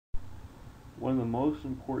One of the most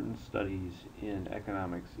important studies in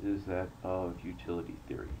economics is that of utility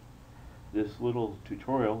theory. This little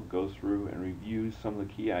tutorial goes through and reviews some of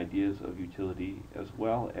the key ideas of utility, as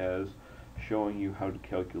well as showing you how to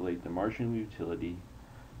calculate the marginal utility.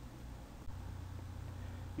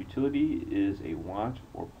 Utility is a want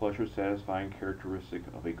or pleasure satisfying characteristic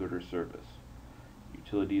of a good or service.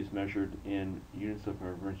 Utility is measured in units of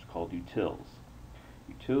measurement called utils.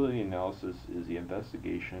 Utility analysis is the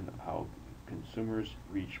investigation of how consumers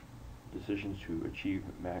reach decisions to achieve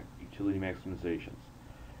utility maximizations.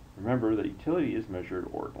 Remember that utility is measured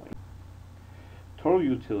ordinally. Total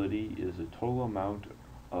utility is the total amount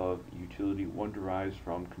of utility one derives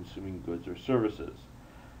from consuming goods or services.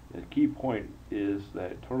 The key point is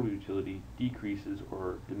that total utility decreases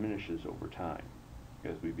or diminishes over time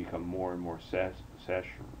as we become more and more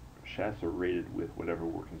saturated with whatever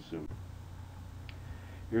we're consuming.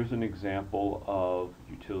 Here's an example of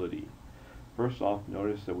utility. First off,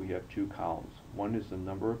 notice that we have two columns. One is the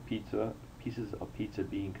number of pieces of pizza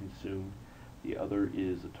being consumed. The other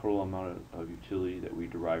is the total amount of utility that we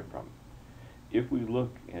derive from it. If we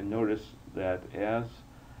look and notice that as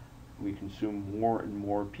we consume more and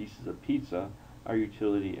more pieces of pizza, our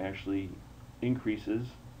utility actually increases,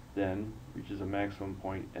 then reaches a maximum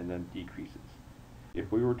point, and then decreases.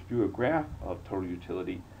 If we were to do a graph of total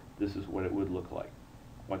utility, this is what it would look like.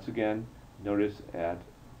 Once again, notice at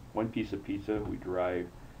one piece of pizza we derive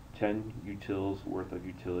 10 utils worth of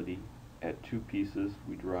utility. At 2 pieces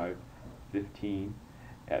we derive 15.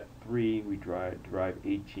 At 3 we derive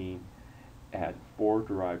 18. At 4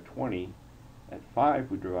 derive 20. At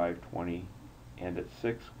 5 we derive 20. And at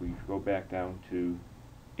 6 we go back down to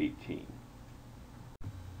 18.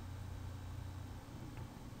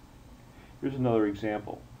 Here's another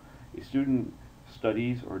example. A student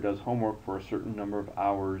studies or does homework for a certain number of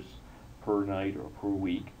hours per night or per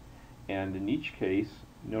week, and in each case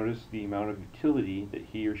notice the amount of utility that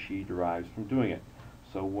he or she derives from doing it.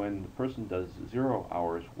 So when the person does 0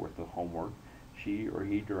 hours worth of homework, she or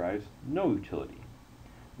he derives no utility.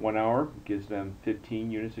 1 hour gives them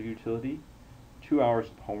 15 units of utility. 2 hours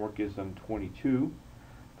of homework gives them 22.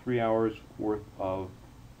 3 hours worth of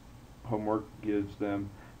homework gives them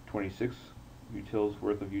 26 utils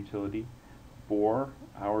worth of utility. 4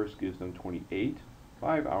 hours gives them 28.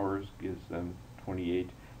 5 hours gives them 28,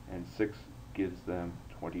 and 6 gives them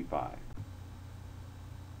 25.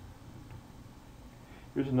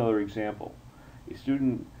 Here's another example. A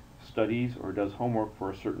student studies or does homework for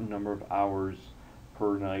a certain number of hours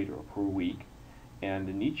per night or per week, and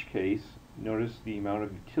in each case notice the amount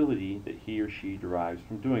of utility that he or she derives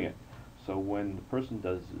from doing it. So when the person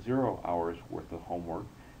does 0 hours worth of homework,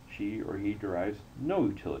 she or he derives no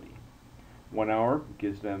utility. 1 hour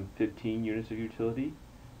gives them 15 units of utility.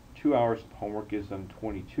 2 hours of homework gives them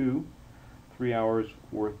 22. 3 hours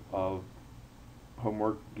worth of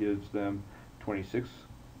homework gives them 26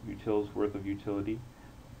 utils worth of utility.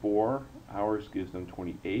 4 hours gives them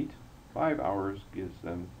 28. 5 hours gives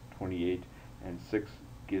them 28, and 6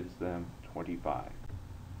 gives them 25.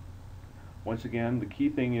 Once again, the key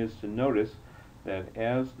thing is to notice that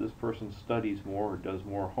as this person studies more or does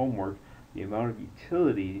more homework, the amount of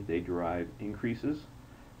utility they derive increases,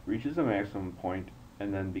 reaches a maximum point,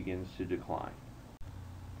 and then begins to decline.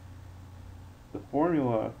 The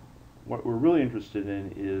formula, what we're really interested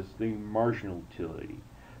in, is the marginal utility.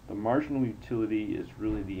 The marginal utility is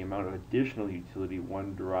really the amount of additional utility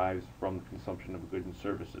one derives from the consumption of goods and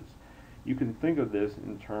services. You can think of this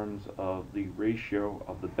in terms of the ratio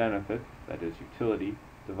of the benefit, that is utility,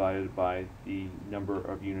 divided by the number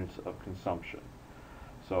of units of consumption.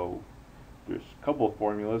 So there's a couple of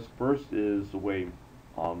formulas. First is the way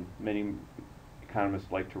many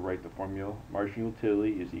economists like to write the formula. Marginal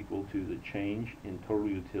utility is equal to the change in total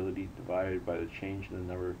utility divided by the change in the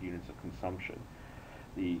number of units of consumption.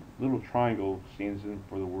 The little triangle stands in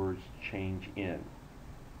for the words change in.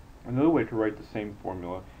 Another way to write the same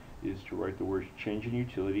formula is to write the words change in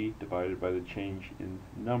utility divided by the change in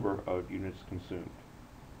number of units consumed.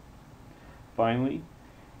 Finally,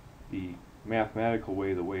 the mathematical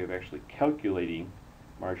way, the way of actually calculating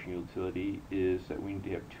marginal utility, is that we need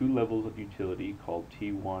to have 2 levels of utility called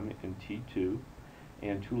T1 and T2,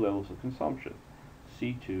 and 2 levels of consumption,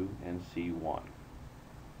 C2 and C1.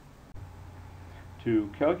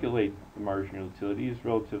 To calculate the marginal utility is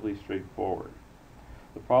relatively straightforward.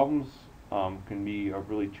 The problems can be of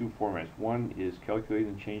really 2 formats. One is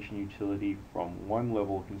calculating the change in utility from one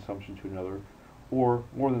level of consumption to another, or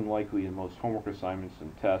more than likely in most homework assignments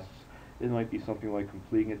and tests, it might be something like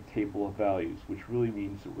completing a table of values, which really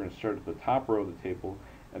means that we're going to start at the top row of the table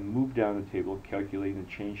and move down the table calculating the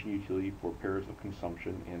change in utility for pairs of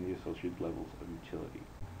consumption and the associated levels of utility.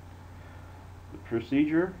 The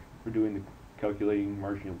procedure for doing the calculating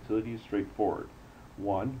marginal utility is straightforward.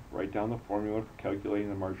 1. Write down the formula for calculating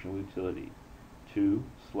the marginal utility. 2.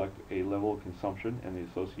 Select a level of consumption and the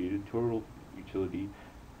associated total utility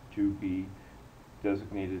to be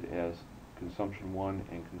designated as consumption 1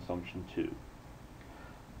 and consumption 2.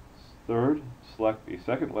 Third, select a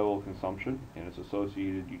second level of consumption and its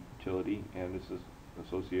associated utility and its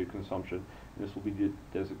associated consumption, and this will be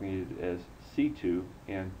designated as C2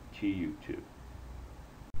 and TU2.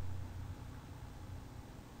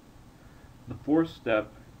 The fourth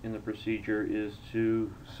step in the procedure is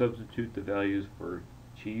to substitute the values for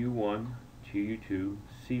TU1, TU2,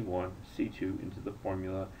 C1, C2 into the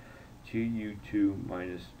formula TU2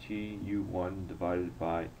 minus TU1 divided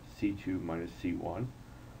by C2 minus C1.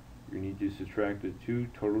 You need to subtract the two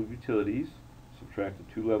total utilities, subtract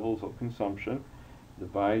the two levels of consumption,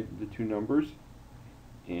 divide the two numbers,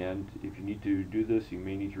 and if you need to do this, you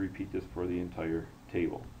may need to repeat this for the entire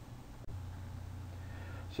table.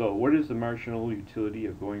 So what is the marginal utility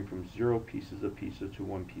of going from 0 pieces of pizza to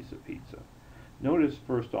 1 piece of pizza? Notice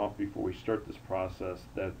first off, before we start this process,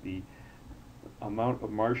 that the amount of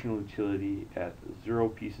marginal utility at 0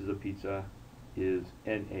 pieces of pizza is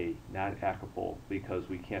NA, not applicable, because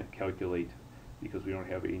we can't calculate, because we don't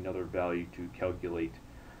have another value to calculate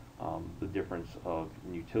the difference of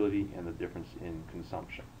utility and the difference in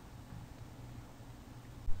consumption.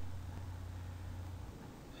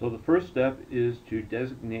 So the first step is to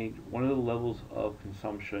designate one of the levels of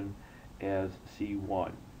consumption as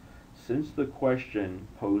C1. Since the question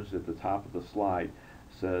posed at the top of the slide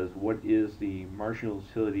says what is the marginal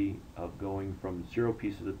utility of going from 0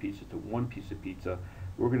 pieces of pizza to 1 piece of pizza,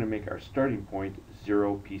 we're going to make our starting point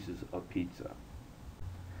 0 pieces of pizza.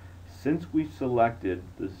 Since we selected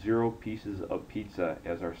the 0 pieces of pizza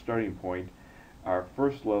as our starting point, our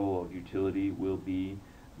first level of utility will be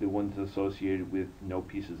the ones associated with no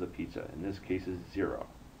pieces of pizza. In this case is 0.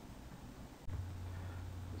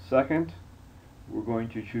 Second, we're going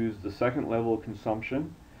to choose the second level of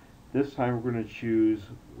consumption. This time we're going to choose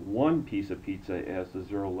 1 piece of pizza as the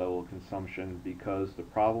 0 level of consumption because the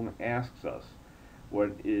problem asks us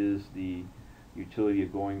what is the utility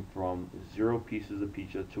of going from 0 pieces of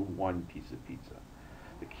pizza to 1 piece of pizza.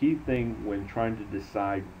 The key thing when trying to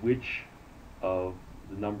decide which of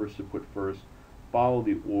the numbers to put first, follow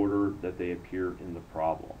the order that they appear in the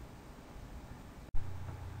problem.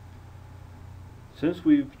 Since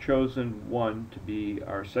we've chosen 1 to be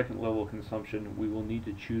our second level of consumption, we will need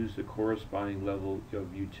to choose the corresponding level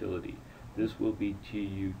of utility. This will be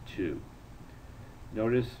TU2.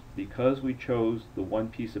 Notice, because we chose the 1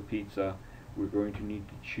 piece of pizza, we're going to need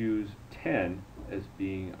to choose 10 as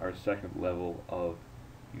being our second level of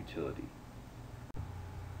utility.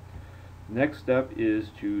 Next step is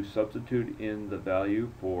to substitute in the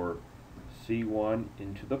value for C1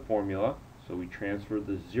 into the formula. So we transfer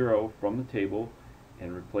the 0 from the table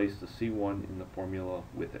and replace the C1 in the formula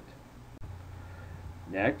with it.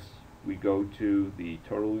 Next, we go to the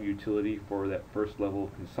total utility for that first level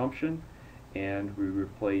of consumption and we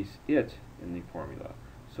replace it in the formula.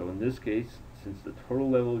 So in this case, since the total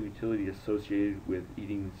level of utility associated with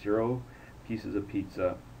eating 0 pieces of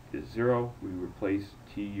pizza is 0, we replace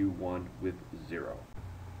TU1 with 0.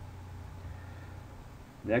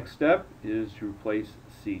 Next step is to replace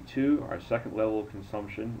C2, our second level of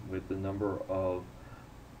consumption, with the number of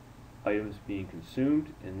items being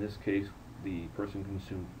consumed. In this case, the person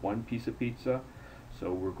consumed 1 piece of pizza,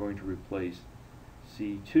 so we're going to replace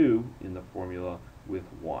C2 in the formula with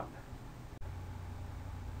 1.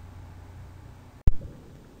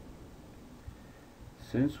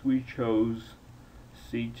 Since we chose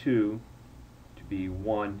C2 to be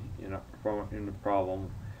 1 in the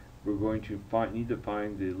problem, we're going to need to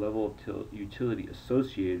find the level of utility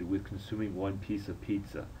associated with consuming 1 piece of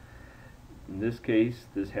pizza. In this case,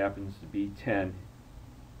 this happens to be 10.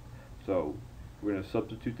 So we're going to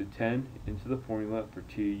substitute the 10 into the formula for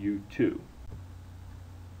TU2.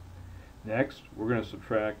 Next, we're going to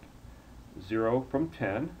subtract 0 from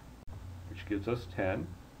 10, which gives us 10.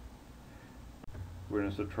 We're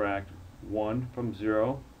going to subtract 1 from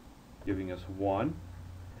 0, giving us 1.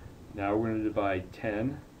 Now we're going to divide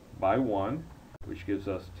 10 by 1, which gives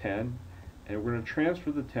us 10, and we're going to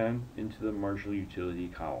transfer the 10 into the marginal utility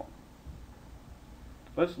column.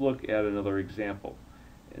 Let's look at another example.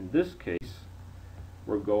 In this case,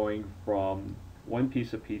 we're going from 1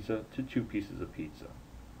 piece of pizza to 2 pieces of pizza.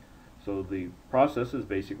 So the process is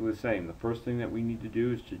basically the same. The first thing that we need to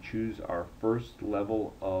do is to choose our first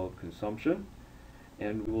level of consumption,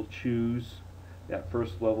 and we will choose that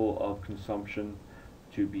first level of consumption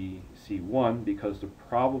to be C1 because the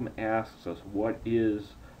problem asks us what is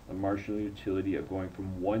the marginal utility of going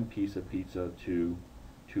from one piece of pizza to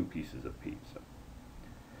two pieces of pizza.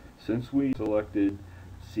 Since we selected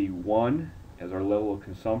C1 as our level of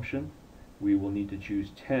consumption, we will need to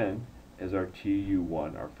choose 10 as our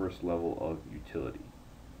TU1, our first level of utility.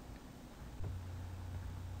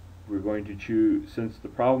 We're going to choose, since the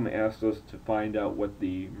problem asks us to find out what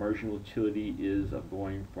the marginal utility is of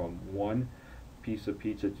going from one piece of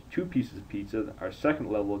pizza to two pieces of pizza, our second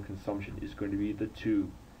level of consumption is going to be the 2.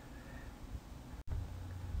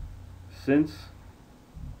 Since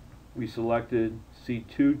we selected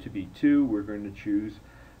C2 to be 2, we're going to choose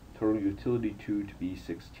total utility 2 to be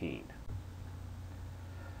 16.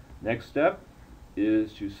 Next step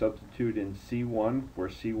is to substitute in C1 for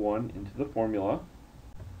C1 into the formula.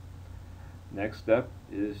 Next step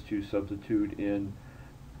is to substitute in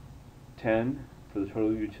 10 for the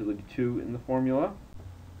total utility 2 in the formula.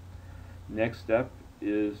 Next step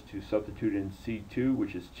is to substitute in C2,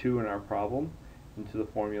 which is 2 in our problem, into the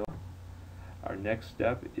formula. Our next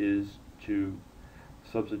step is to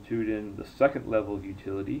substitute in the second level of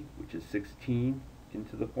utility, which is 16,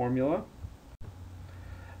 into the formula.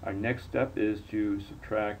 Our next step is to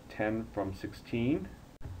subtract 10 from 16,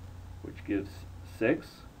 which gives 6.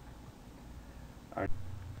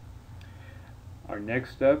 Our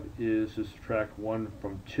next step is to subtract 1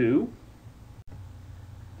 from 2.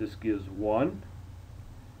 This gives 1.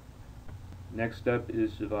 Next step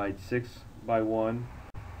is to divide 6 by 1,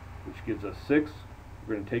 which gives us 6.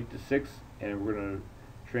 We're going to take the 6 and we're going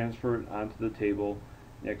to transfer it onto the table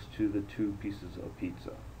next to the 2 pieces of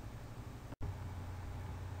pizza.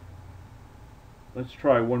 Let's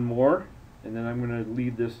try one more, and then I'm going to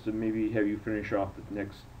leave this to maybe have you finish off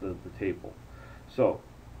the table. So,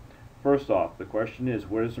 first off, the question is,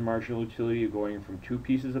 what is the marginal utility of going from 2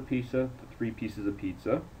 pieces of pizza to 3 pieces of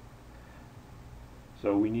pizza?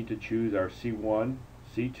 So we need to choose our C1,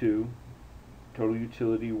 C2, total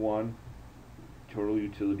utility 1, total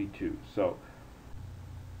utility 2. So,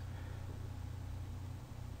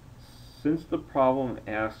 since the problem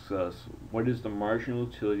asks us what is the marginal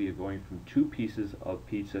utility of going from 2 pieces of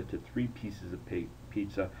pizza to 3 pieces of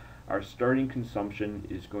pizza, our starting consumption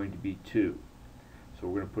is going to be 2. So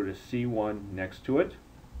we're going to put a C1 next to it.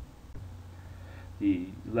 The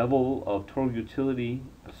level of total utility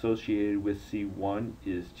associated with C1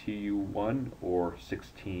 is TU1, or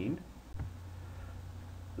 16.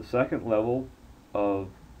 The second level of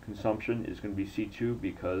consumption is going to be C2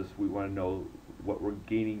 because we want to know what we're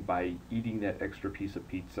gaining by eating that extra piece of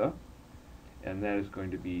pizza, and that is going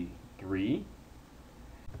to be 3.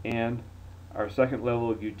 And our second level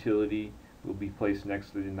of utility will be placed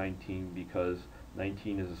next to the 19 because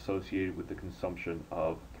 19 is associated with the consumption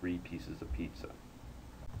of 3 pieces of pizza.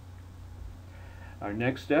 Our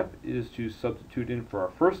next step is to substitute in for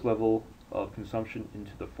our first level of consumption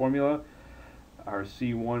into the formula. Our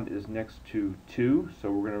C1 is next to 2,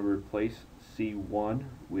 so we're going to replace C1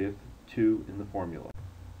 with 2 in the formula.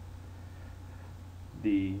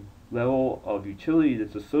 The level of utility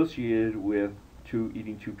that's associated with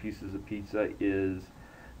eating 2 pieces of pizza is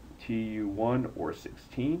TU1, or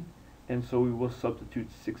 16, and so we will substitute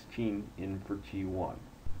 16 in for T1.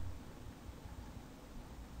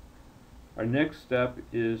 Our next step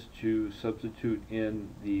is to substitute in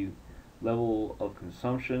the level of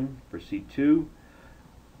consumption for C2.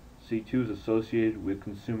 C2 is associated with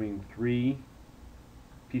consuming 3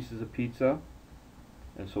 pieces of pizza,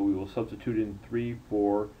 and so we will substitute in 3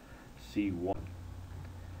 for C1.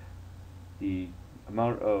 The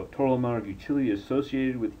total amount of utility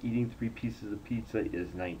associated with eating 3 pieces of pizza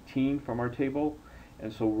is 19 from our table,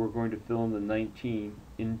 and so we're going to fill in the 19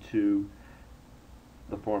 into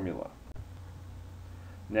the formula.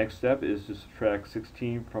 Next step is to subtract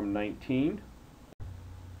 16 from 19.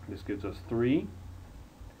 This gives us 3.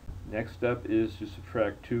 Next step is to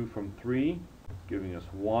subtract 2 from 3, giving us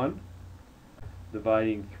 1.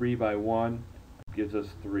 Dividing 3 by 1 gives us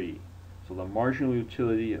 3. So the marginal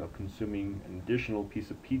utility of consuming an additional piece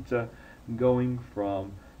of pizza going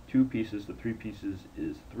from 2 pieces to 3 pieces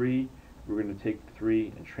is 3. We're going to take the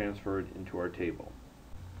 3 and transfer it into our table.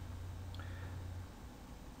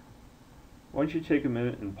 Why don't you take a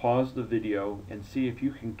minute and pause the video and see if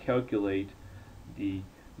you can calculate the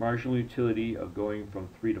marginal utility of going from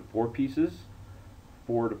 3 to 4 pieces,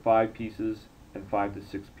 4 to 5 pieces, and 5 to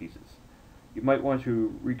 6 pieces. You might want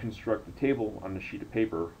to reconstruct the table on a sheet of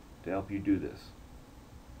paper to help you do this.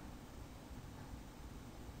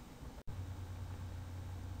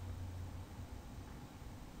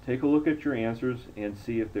 Take a look at your answers and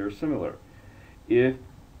see if they're similar. If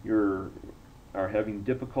your are having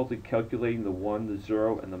difficulty calculating the 1, the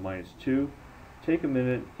 0, and the -2, take a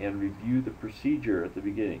minute and review the procedure at the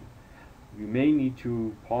beginning. You may need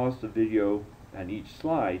to pause the video on each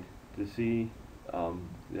slide to see how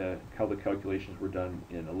the calculations were done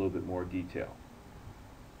in a little bit more detail.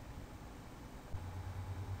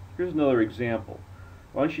 Here's another example.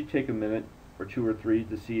 Why don't you take a minute or 2 or 3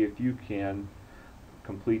 to see if you can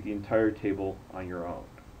complete the entire table on your own.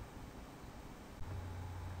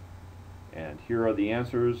 And here are the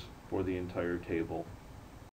answers for the entire table